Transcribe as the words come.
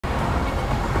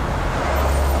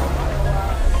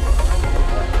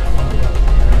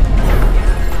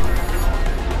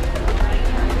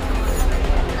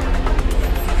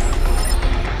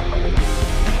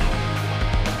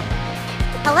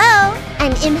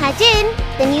Imagine,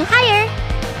 the new hire.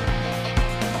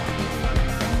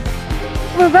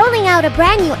 We're rolling out a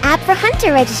brand new app for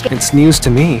hunter registration. It's news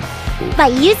to me. By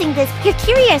using this, you're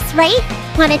curious, right?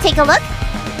 Wanna take a look?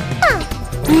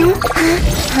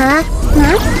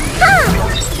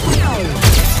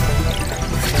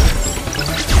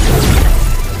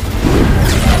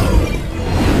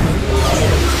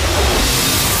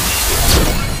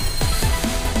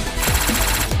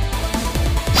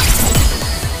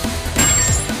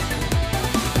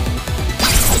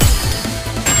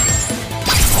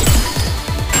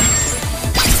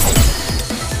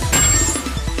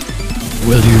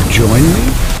 Will you join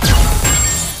me?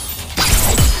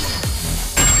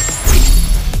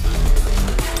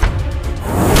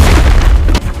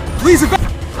 Please,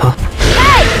 huh?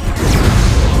 Hey!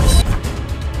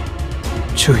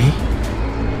 Chuhi?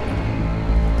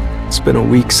 It's been a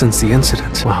week since the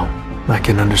incident. Wow, I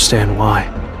can understand why.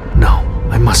 No,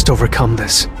 I must overcome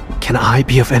this. Can I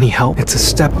be of any help? It's a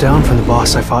step down from the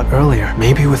boss I fought earlier.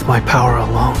 Maybe with my power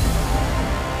alone.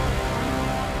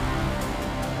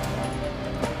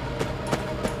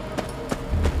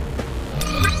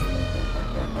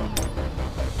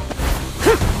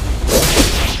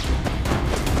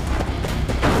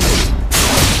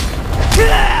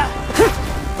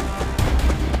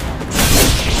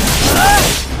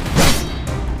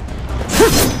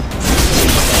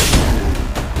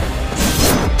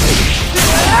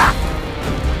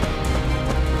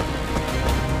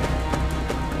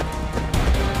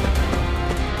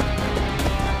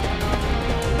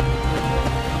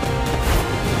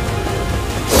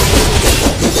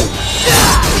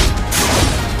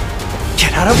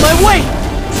 Out of my way!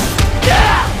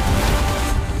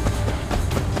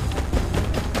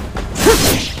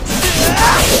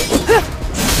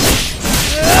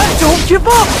 Don't give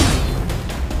up!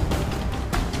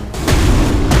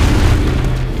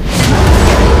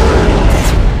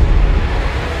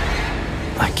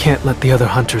 I can't let the other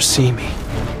hunters see me.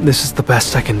 This is the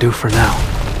best I can do for now.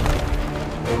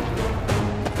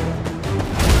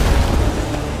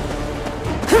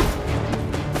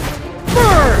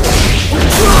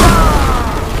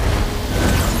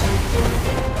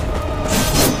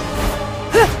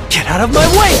 Out of my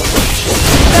way!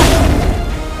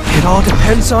 It all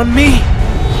depends on me!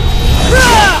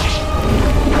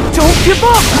 Don't give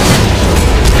up!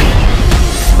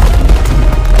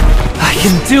 I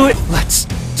can do it! Let's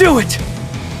do it!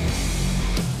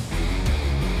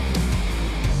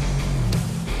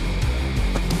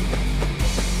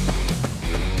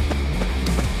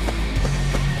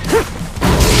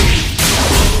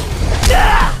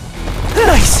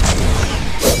 Nice!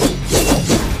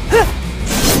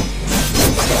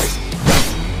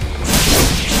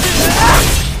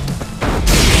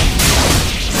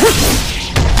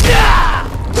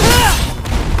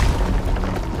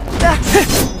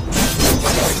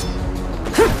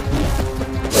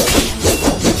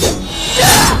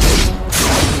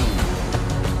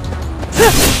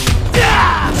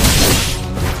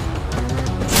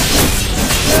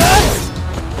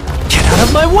 Get out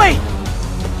of my way!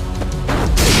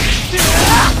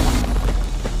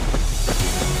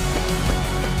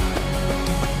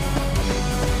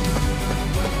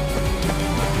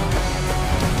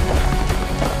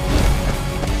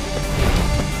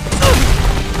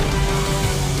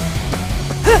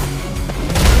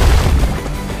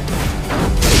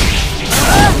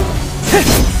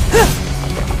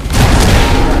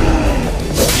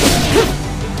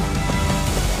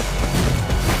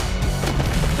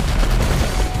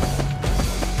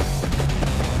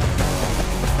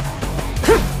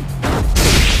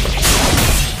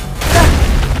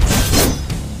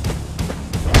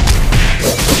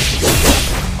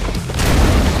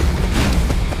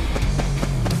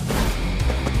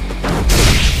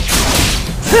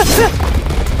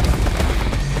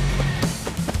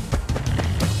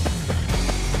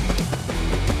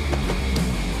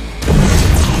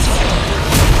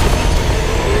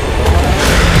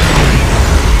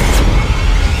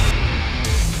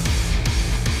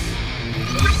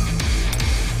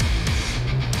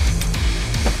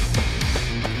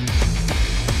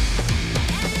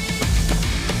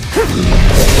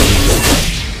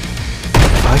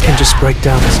 If I can just break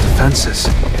down his defenses,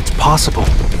 it's possible.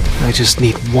 I just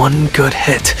need one good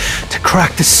hit to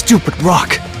crack this stupid rock.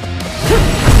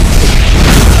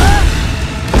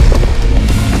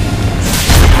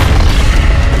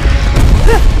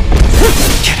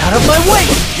 Get out of my way!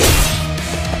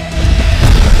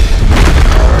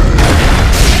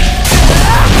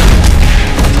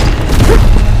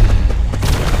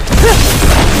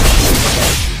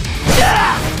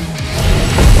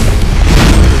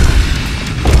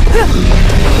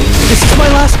 This is my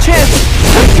last chance!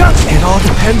 Wake up! It all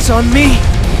depends on me!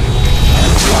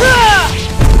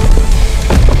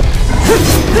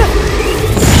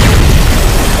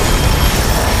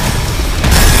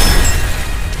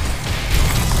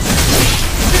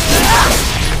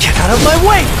 Get out of my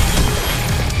way!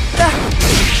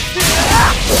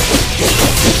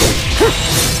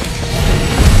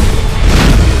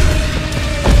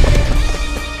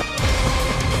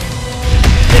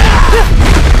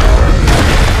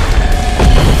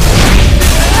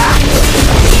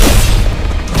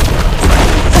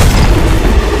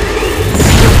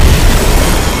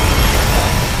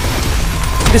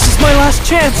 This is my last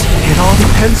chance! It all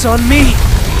depends on me!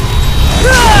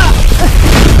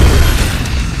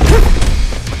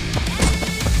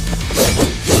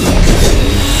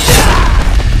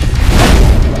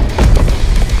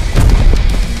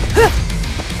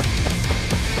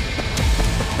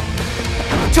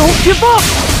 Don't give up!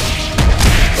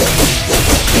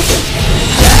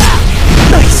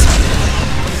 Nice!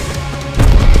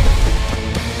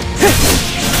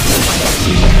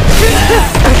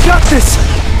 I got this!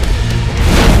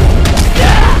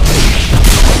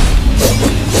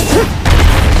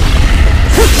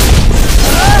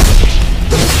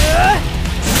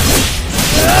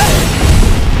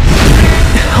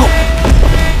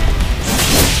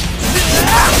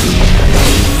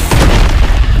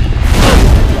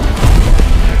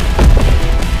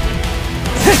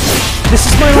 This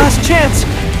is my last chance!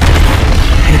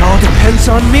 It all depends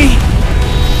on me!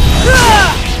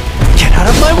 Get out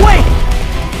of my way!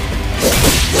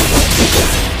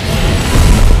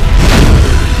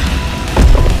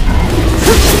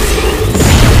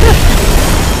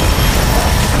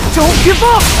 Don't give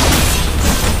up!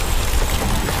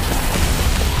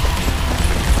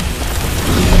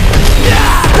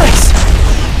 Nice!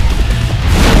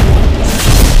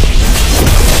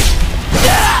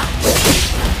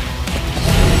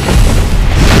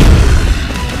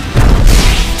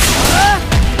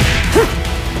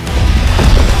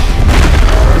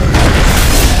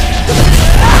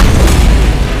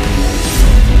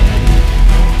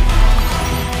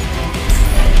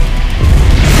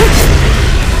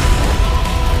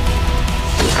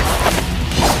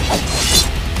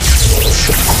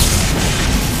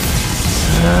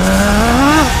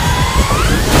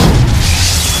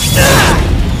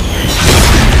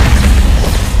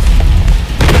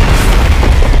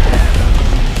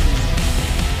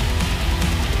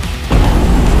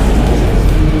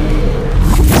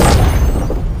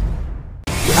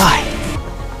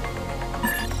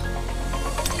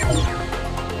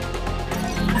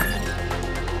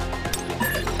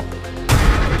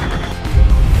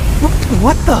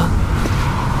 What the?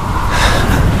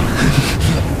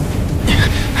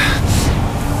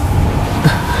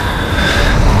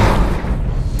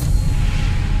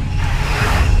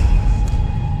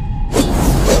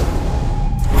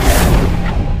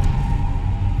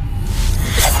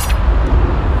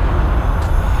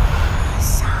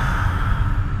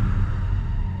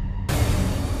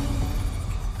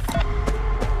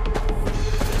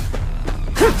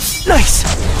 Nice!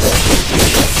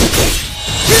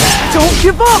 Don't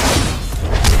give up!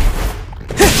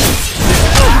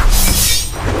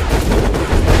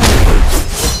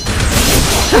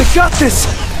 I got this!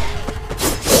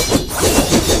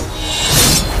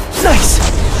 Nice!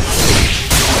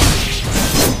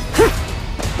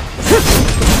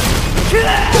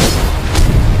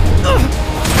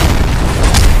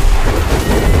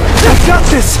 I got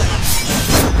this!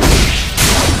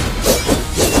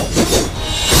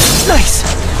 Nice!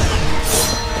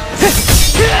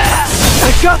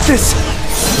 I got this!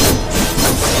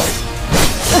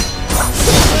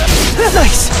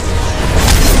 Nice!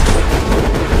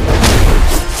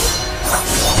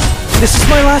 This is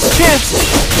my last chance!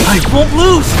 I won't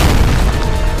lose!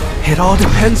 It all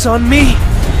depends on me!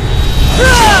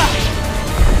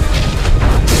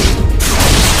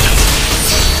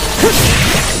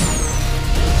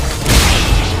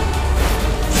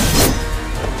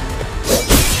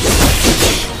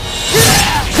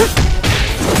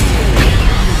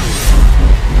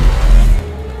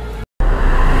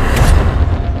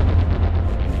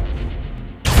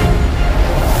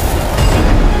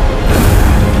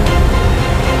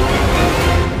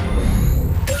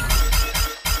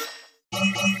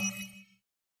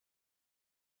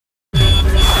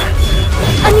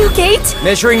 Gate?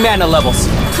 Measuring mana levels.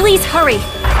 Please hurry.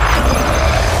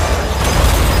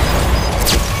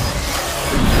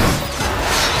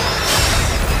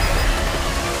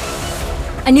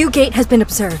 A new gate has been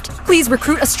observed. Please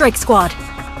recruit a strike squad.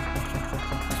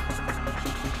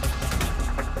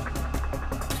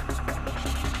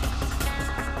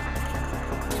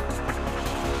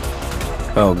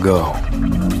 I'll go.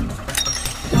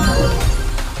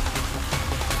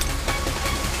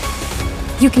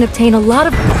 You can obtain a lot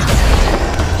of...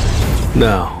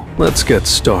 Now, let's get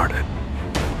started.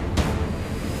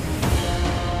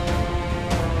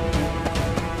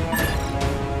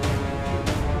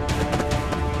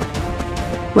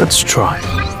 Let's try.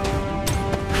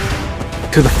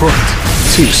 To the front.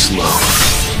 Too slow.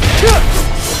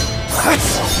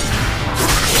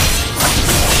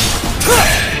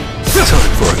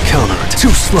 Time for a counter. Too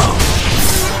slow.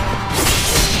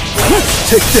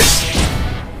 Take this.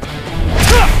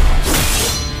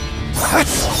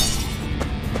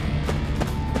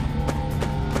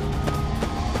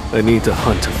 I need to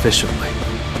hunt efficiently.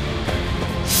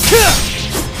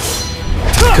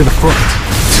 To the front.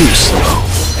 Too slow.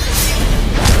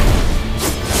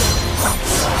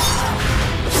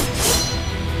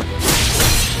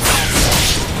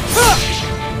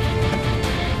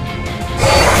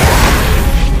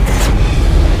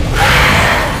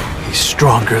 He's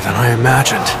stronger than I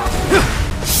imagined.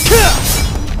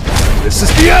 This is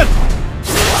the end!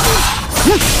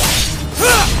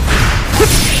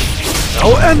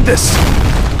 I'll end this!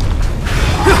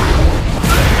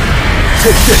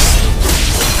 Take this!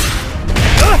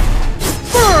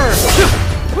 Burn!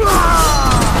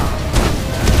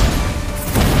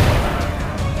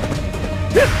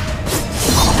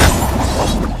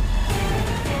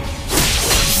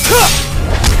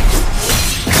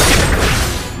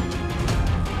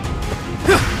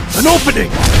 An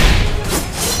opening!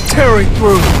 Tearing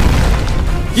through!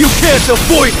 You can't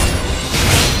avoid it!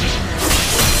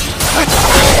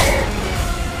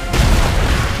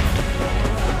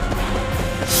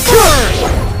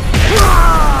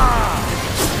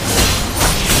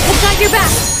 I've got your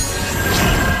back!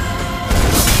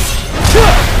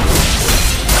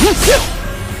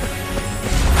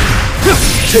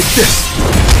 Take this!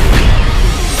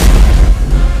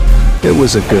 It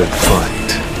was a good fight.